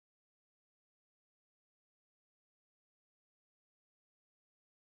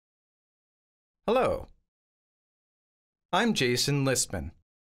Hello, I'm Jason Listman,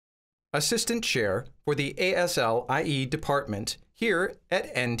 Assistant Chair for the ASLIE Department here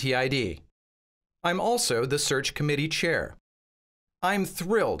at NTID. I'm also the Search Committee Chair. I'm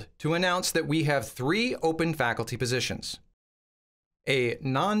thrilled to announce that we have 3 open faculty positions. A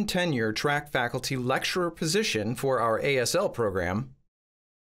Non-Tenure Track Faculty Lecturer position for our ASL program,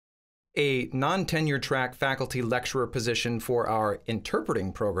 a Non-Tenure Track Faculty Lecturer position for our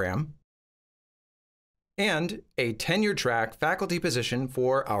Interpreting program, and a tenure track faculty position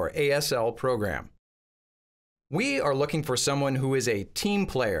for our ASL program. We are looking for someone who is a team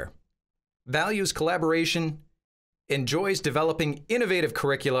player, values collaboration, enjoys developing innovative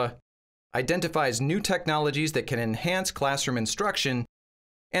curricula, identifies new technologies that can enhance classroom instruction,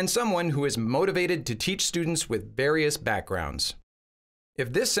 and someone who is motivated to teach students with various backgrounds.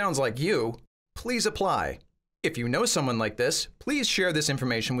 If this sounds like you, please apply. If you know someone like this, please share this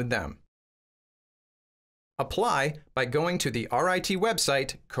information with them. Apply by going to the RIT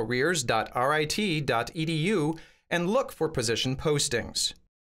website, careers.rit.edu, and look for position postings.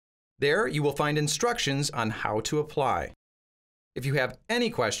 There you will find instructions on how to apply. If you have any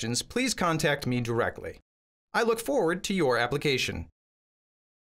questions, please contact me directly. I look forward to your application.